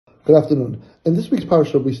Good afternoon. In this week's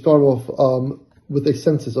parasha, we start off with a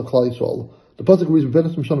census of Klal Yisrael. The pasuk reads,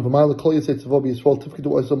 "Rebenis Mishana v'Mayla Kol Yisei Tzavah Yisrael Tifkidu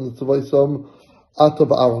Oisam L'Tzavaisam Ata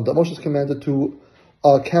Ba'aron." That Moshe is commanded to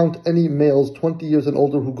count any males 20 years and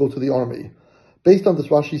older who go to the army. Based on this,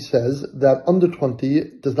 Rashi says that under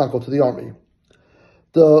 20 does not go to the army.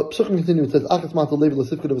 The psukim continue. It says, "Achas Mata Levi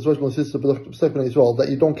L'Sifkidu V'Zrosh L'Sifkidu B'Sefnei Yisrael," that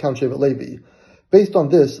you don't count Shevet Levi. Based on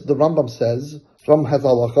this, the Rambam says, Rambam has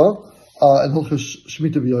halacha and Hilchos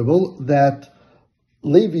Shemitah B'Yovel, that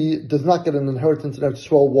Levi does not get an inheritance in Eretz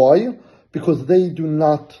Yisrael. Why? Because they do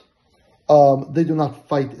not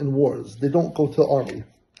fight in wars. They don't go to the army.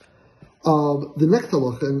 The next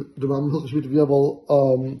halacha in the Rambam Hilchos Shemitah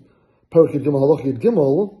B'Yovel, Parak Yud Gimel Halacha Yud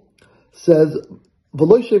Gimel, says,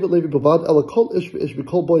 "V'lo shevet Levi b'vad ela kol ish v'ish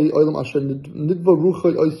v'kol boi olam asher nidva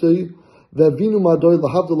ruchay oisei ve'avinu ma'adoi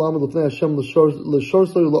lahavdil lama l'fnei Hashem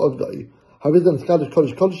l'shorsoi la'ovdai. Harizan skadish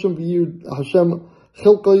kodesh kodeshim v'yir Hashem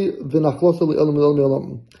chilkoi v'nachlosoi li'olam v'olam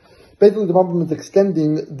v'olam." Basically, the Rambam is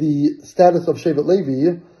extending the status of Shevet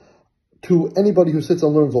Levi to anybody who sits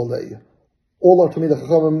and learns all day. All our Talmidei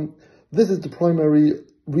Chachamim. This is the primary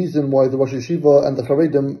reason why the Rosh Yeshiva and the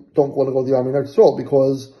Charedim don't want to go to the army in Eretz Yisrael,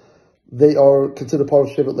 because they are considered part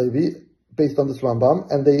of Shevet Levi based on this Rambam,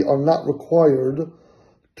 and they are not required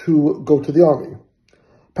to go to the army.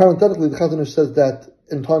 Parenthetically, the Chazon Ish says that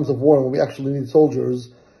in times of war, when we actually need soldiers,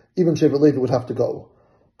 even Shevet Levi would have to go.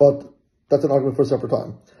 But that's an argument for a separate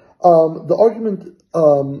time. The argument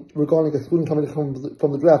regarding excluding Talmidei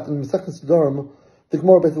from the draft, in Masechet Siddharim, the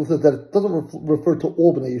Gemara basically says that it doesn't refer to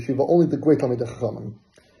all Bnei Yeshiva, only the great Talmidei Chachamim.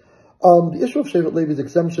 The issue of Shevet Levi's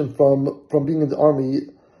exemption from being in the army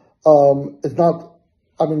is not,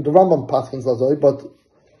 the Rambam paskins lazoi, but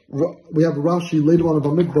we have Rashi later on in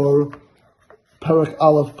Bamidbar, Parak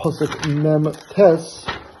Aleph Pasuk Mem Tes,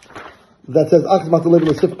 that says, "Achas Mata Levi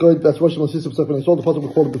L'Sifkoid B'As Rosh L'Sifkoid B'Sefnei Yisrael." The pasuk we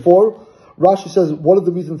quoted before. Rashi says, what are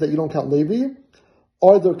the reasons that you don't count Levi?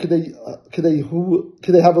 Either could they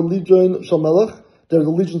have a legion Shel Melech? They're the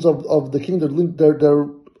legions of the king. They're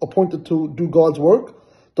appointed to do God's work.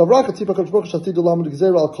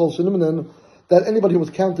 That anybody who was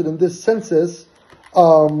counted in this census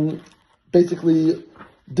basically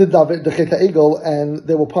did the Chet HaEgel and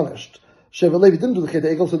they were punished. Shevet Levi didn't do the Chet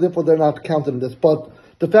HaEgel, so therefore they're not counted in this. But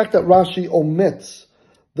the fact that Rashi omits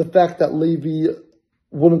the fact that Levi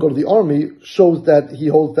wouldn't go to the army shows that he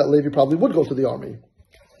holds that Levi probably would go to the army.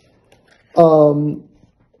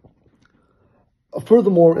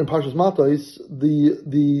 Furthermore, in Parshas Matos,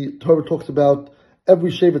 the Torah talks about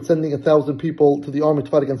every Shevet sending 1,000 people to the army to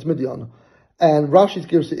fight against Midian. And Rashi's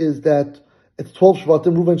girsa is that it's 12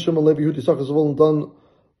 Shvatim, Reuven, Shimon, Levi, Yehuda, Yisachar, Zevulun,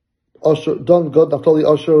 Dan, Gad, Naphtali,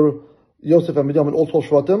 Asher, Yosef, and Midian, and all 12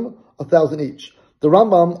 Shvatim, 1,000 each. The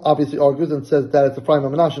Rambam obviously argues and says that it's Ephraim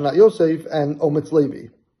and Menashe, not Yosef, and omits Levi.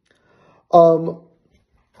 So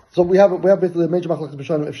we have basically a major machlokes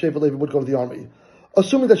b'shanim if Shevet Levi would go to the army.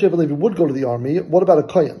 Assuming that Shevet Levi would go to the army, what about a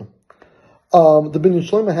kohen? The Binyan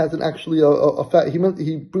Shlomo has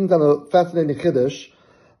he brings down a fascinating chiddush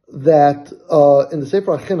that in the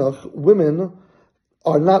Sefer HaChinuch, women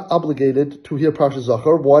are not obligated to hear Parshas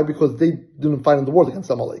Zachor. Why? Because they didn't fight in the wars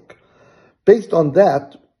against Amalek. Based on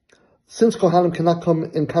that, since Kohanim cannot come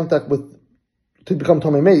in contact to become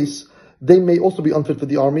Tomei Meis, they may also be unfit for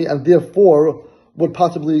the army, and therefore would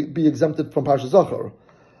possibly be exempted from Parshas Zachor.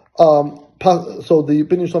 So the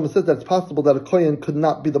Binyan Shlomo says that it's possible that a Kohen could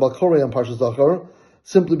not be the Balkorei on Parshas Zachor,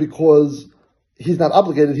 simply because he's not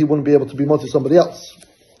obligated, he wouldn't be able to be motzi somebody else.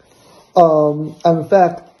 And in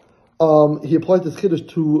fact, he applied this chiddush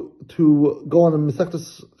to go on in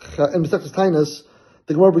Masechtas Tainis.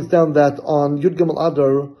 The Gemara breaks down that on Yud Gimel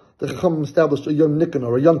Adar, the Chachamim established a Yom Nikan,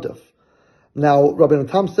 or a Yontif. Now, Rabbi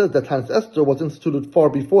Tam says that Tainis Esther was instituted far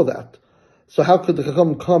before that. So how could the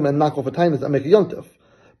Chachamim come and knock off a Tainis and make a Yontif?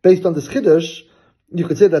 Based on this Chiddush, you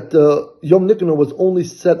could say that the Yom Nikanor was only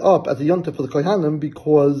set up as a Yontif for the Kohanim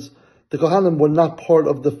because the Kohanim were not part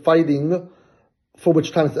of the fighting for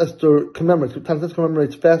which Tainis Esther commemorates. Tainis Esther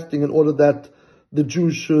commemorates fasting in order that the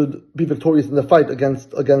Jews should be victorious in the fight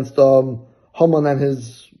against Haman and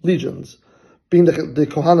his legions. Being that the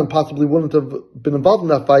Kohanim possibly wouldn't have been involved in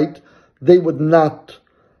that fight, they would not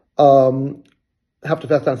have to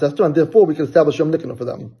fast Tainis Esther, and therefore we can establish Yom Nikanor for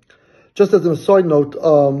them. Just as a side note,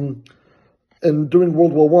 during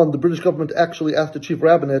World War I, the British government actually asked the chief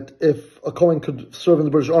rabbinate if a Kohen could serve in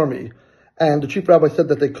the British Army. And the chief rabbi said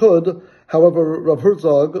that they could. However, Rav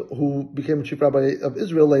Herzog, who became chief rabbi of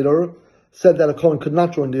Israel later, said that a Kohen could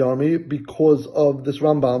not join the army because of this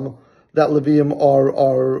Rambam, that Leviim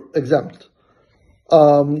are exempt.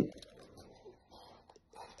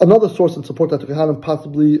 Another source in support that the Kohanim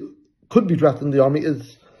possibly could be drafted in the army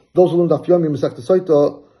is Those who learned Daf Yomi Masechta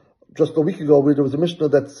Saita just a week ago, where there was a Mishnah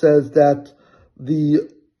that says that the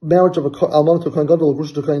marriage of a almana to a kohen gadol or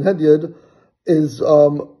grusha to a kohen hedyed is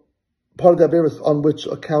part of the averis on which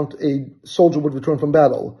account a soldier would return from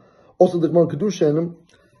battle. Also, the Gemara Kedushin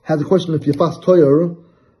has a question if Yafas Toyer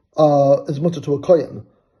is mutter to a kohen.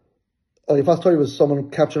 Yafas Toyer is someone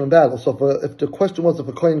captured in battle. So if the question was if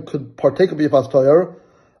a kohen could partake of Yafas Toyer,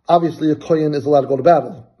 obviously a kohen is allowed to go to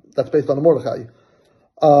battle. That's based on the Mordechai.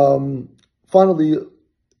 Finally,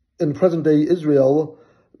 in present-day Israel,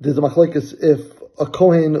 there's a machlekes if a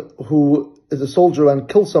kohen who is a soldier and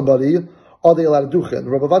kills somebody, are they allowed to duchen?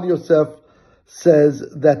 Rabbi Avad Yosef says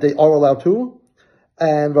that they are allowed to,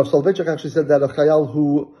 and Rav Soloveitchik actually said that a chayal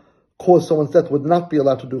who caused someone's death would not be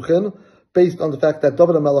allowed to duchen, based on the fact that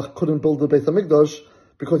David HaMelech couldn't build the Beis HaMikdash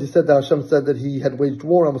because he said that Hashem said that he had waged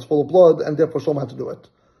war and was full of blood, and therefore Shlomo had to do it.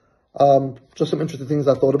 Just some interesting things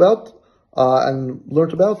I thought about and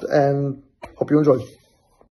learned about, and hope you enjoyed.